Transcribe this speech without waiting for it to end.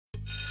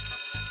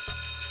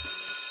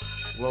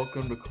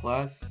Welcome to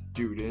class,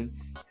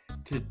 students.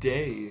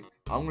 Today,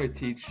 I'm going to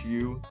teach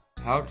you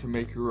how to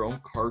make your own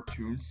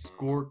cartoon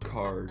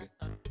scorecard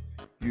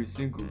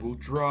using Google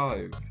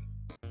Drive.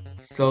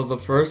 So the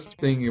first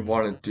thing you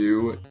want to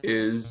do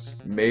is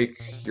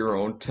make your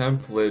own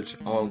template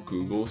on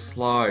Google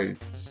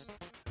Slides,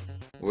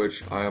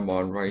 which I am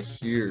on right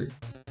here.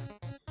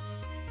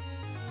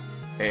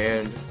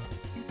 And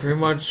pretty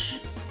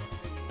much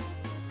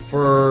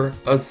for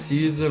a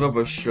season of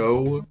a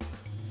show,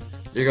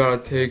 you gotta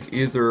take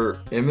either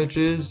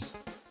images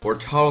or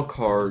title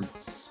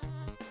cards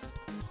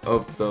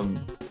of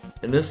them.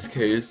 In this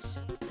case,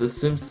 The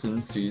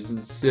Simpsons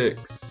Season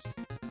 6.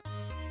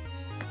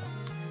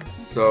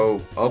 So,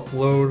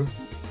 upload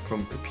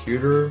from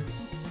computer,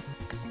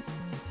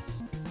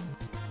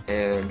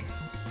 and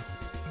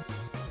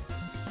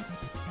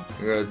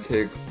you're gonna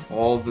take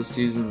all the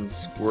season's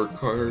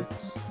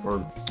scorecards,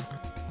 or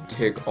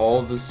take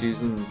all the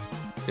season's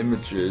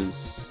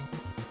images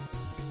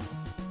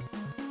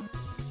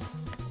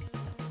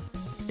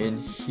in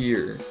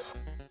here.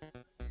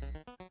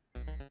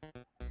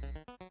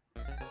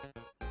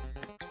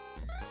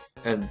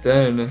 And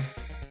then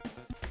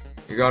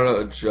you gotta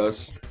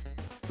adjust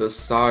the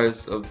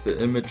size of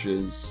the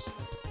images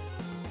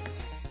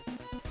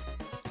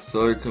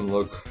so it can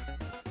look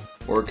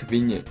more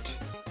convenient.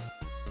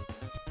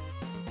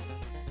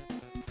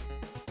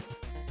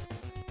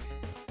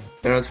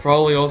 And it's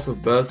probably also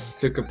best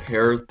to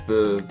compare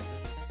the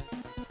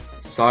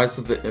size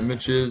of the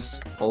images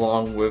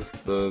along with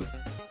the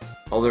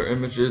other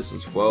images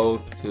as well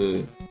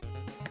to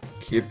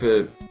keep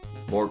it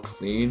more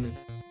clean.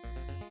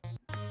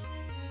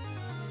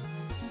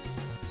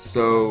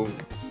 So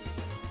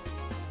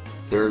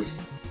there's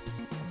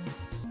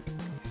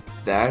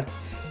that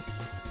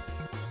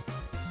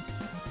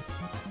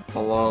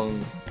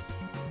along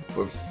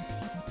with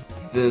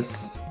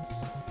this.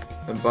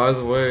 And by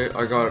the way,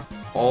 I got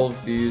all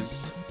of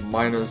these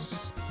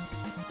minus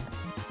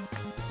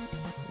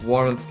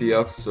one of the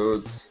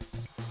episode's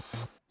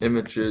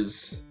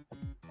images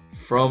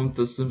from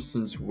the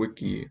Simpsons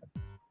wiki.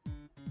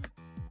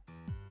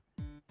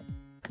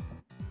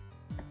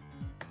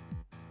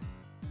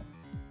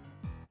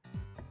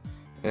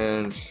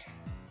 And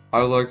I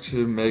like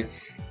to make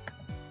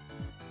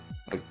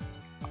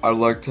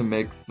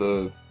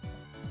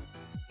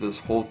this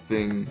whole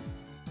thing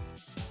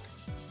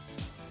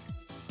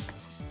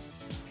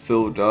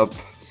filled up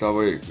so that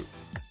way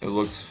it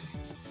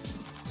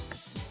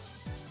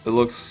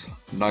looks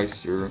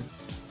nicer.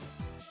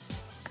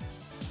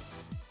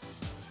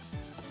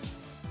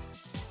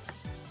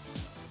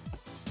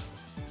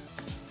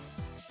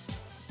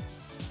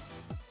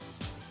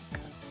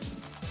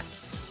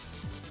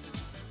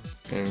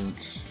 And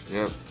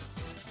yep.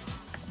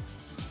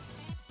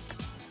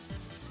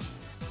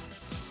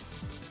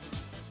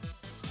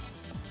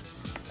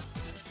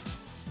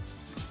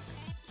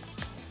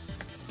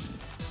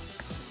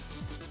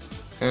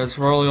 And it's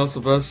probably also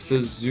best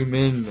to zoom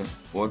in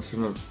once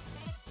in a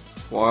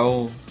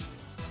while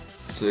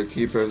to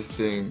keep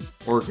everything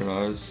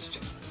organized.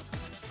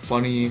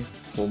 Funny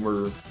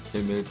Homer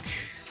image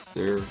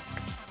there.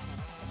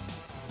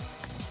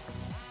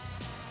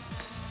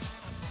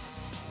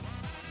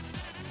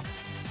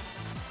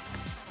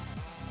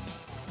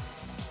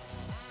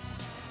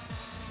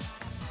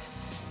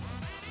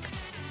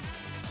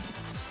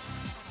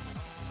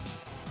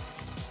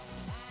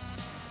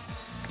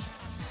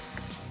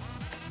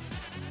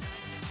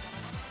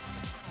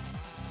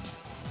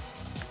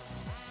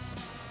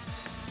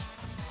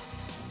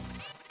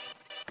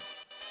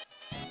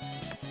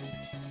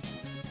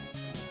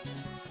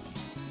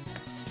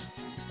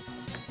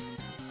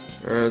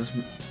 Whereas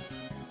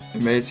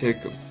it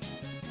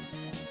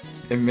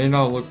may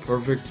not look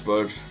perfect,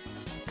 but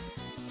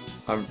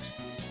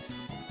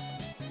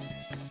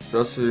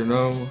just so you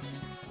know,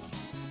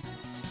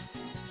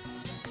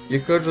 you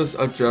could just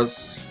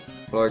adjust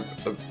like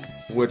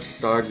which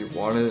side you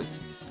want it.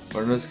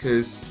 But in this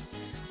case,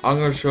 I'm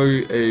gonna show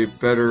you a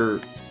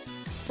better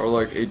or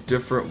like a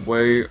different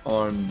way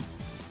on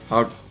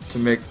how to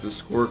make the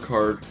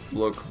scorecard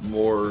look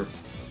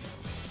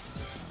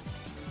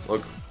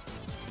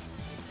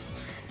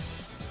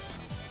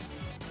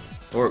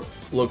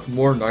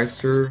more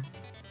nicer,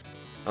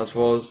 as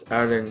well as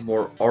adding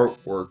more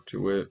artwork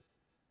to it.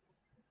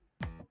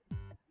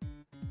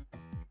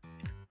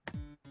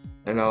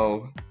 And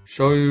I'll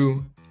show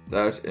you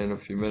that in a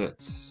few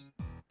minutes.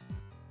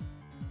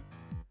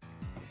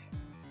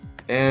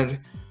 And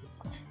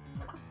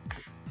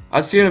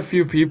I've seen a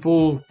few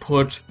people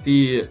put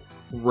the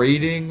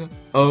rating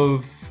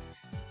of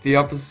the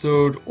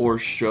episode or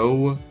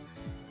show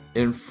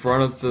in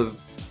front of the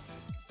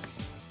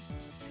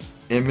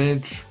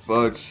image,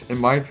 but in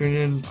my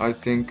opinion, I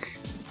think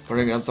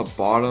putting it at the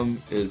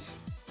bottom is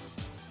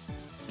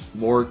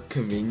more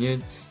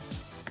convenient.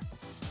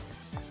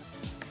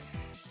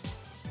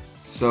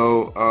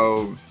 So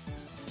I'll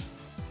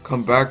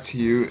come back to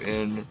you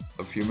in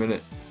a few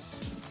minutes.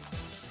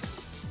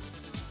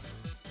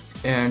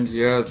 And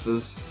yeah,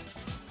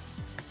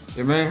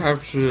 you may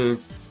have to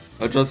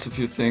adjust a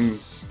few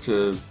things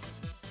to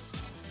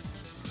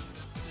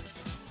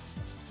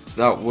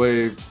that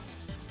way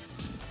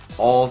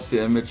all of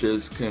the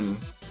images can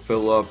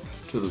fill up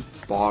to the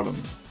bottom,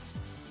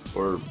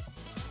 or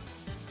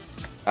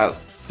at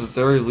the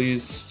very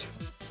least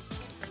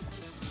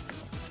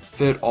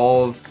fit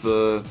all of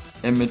the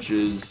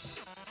images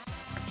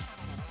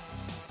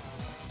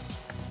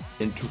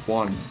into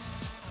one.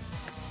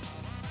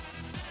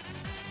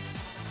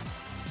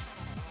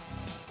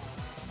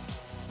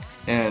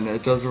 And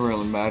it doesn't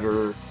really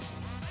matter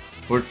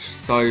which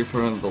side you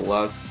put in the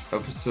last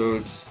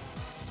episodes,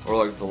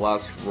 or like the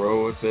last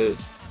row of it.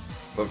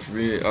 But for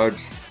me, I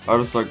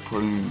just like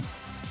putting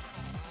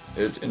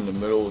it in the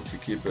middle to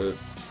keep it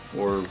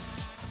more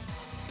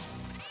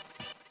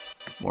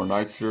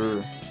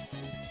nicer.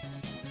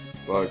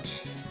 But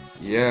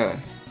yeah,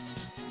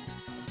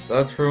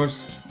 that's pretty much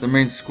the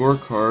main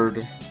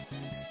scorecard.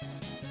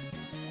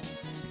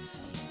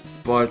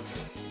 But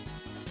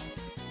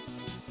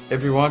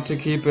if you want to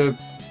keep it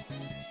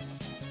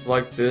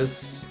like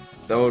this,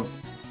 that would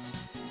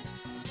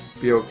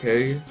be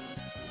okay.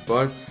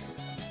 But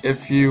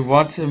if you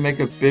want to make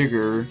it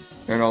bigger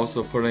and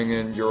also putting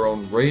in your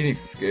own rating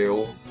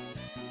scale,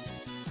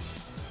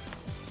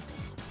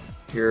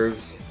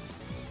 here's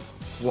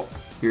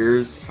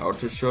how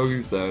to show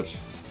you that.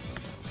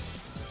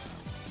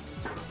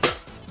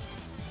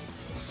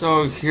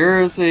 So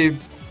here's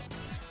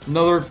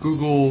another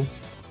Google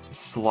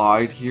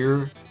slide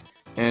here.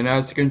 And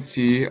as you can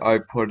see, I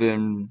put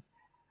in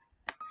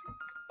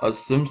a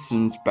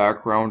Simpsons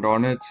background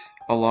on it,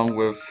 along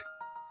with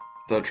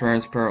the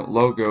transparent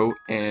logo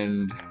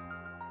and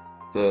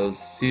the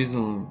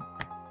season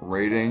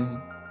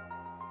rating.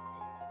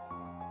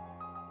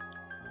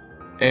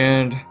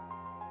 And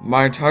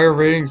my entire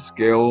rating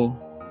scale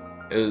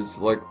is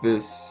like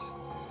this,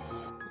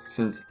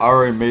 since I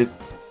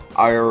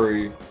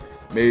already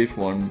made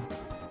one.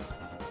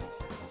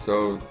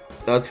 So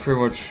that's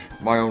pretty much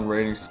my own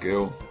rating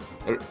scale.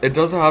 It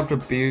doesn't have to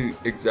be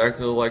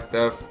exactly like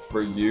that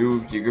for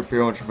you. You can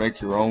pretty much make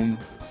your own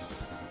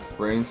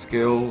rating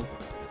scale.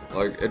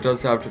 Like, it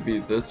doesn't have to be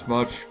this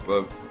much,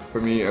 but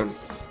for me, I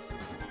just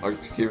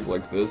like to keep it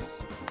like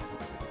this.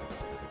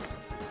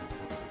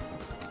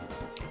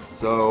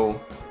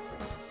 So,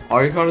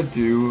 all you gotta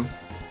do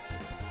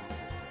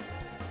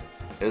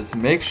is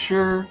make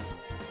sure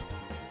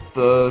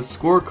the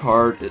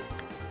scorecard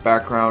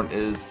background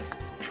is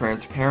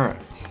transparent.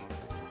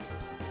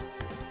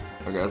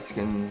 I guess you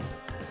can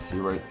see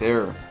right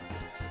there.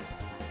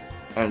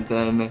 And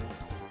then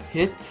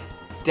hit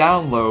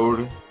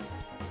download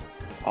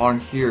on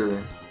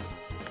here.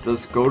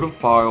 Just go to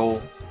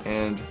file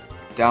and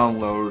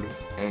download,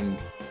 and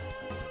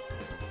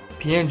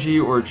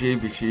PNG or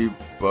JPG,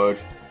 but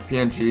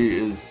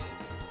PNG is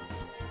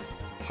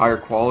higher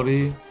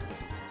quality.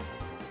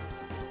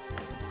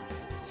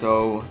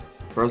 So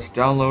press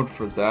download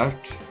for that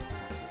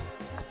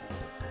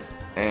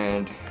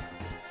and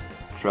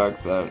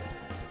drag that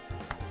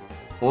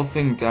whole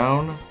thing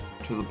down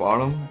to the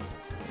bottom,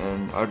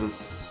 and I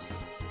just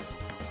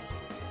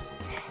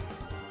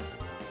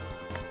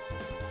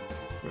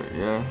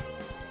yeah,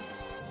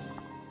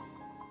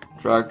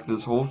 drag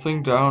this whole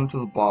thing down to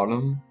the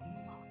bottom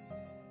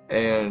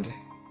and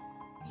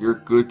you're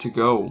good to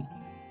go.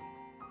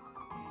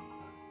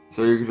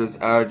 So you can just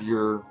add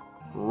your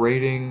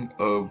rating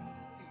of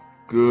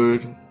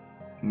good,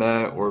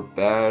 meh, or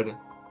bad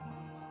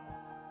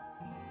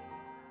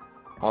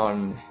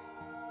on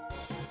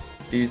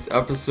these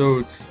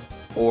episodes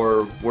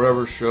or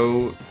whatever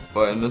show,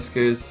 but in this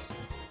case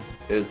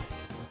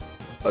it's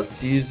a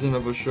season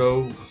of a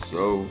show.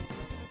 So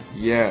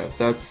yeah,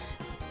 that's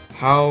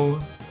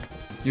how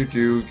you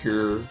do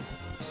your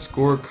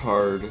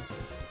scorecard.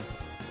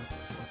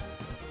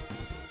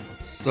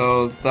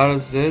 So that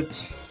is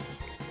it,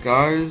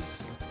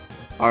 guys.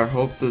 I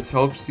hope this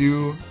helps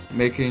you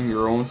making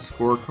your own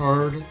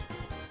scorecard,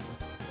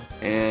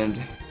 and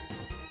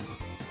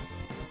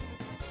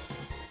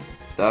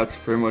that's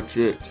pretty much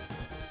it.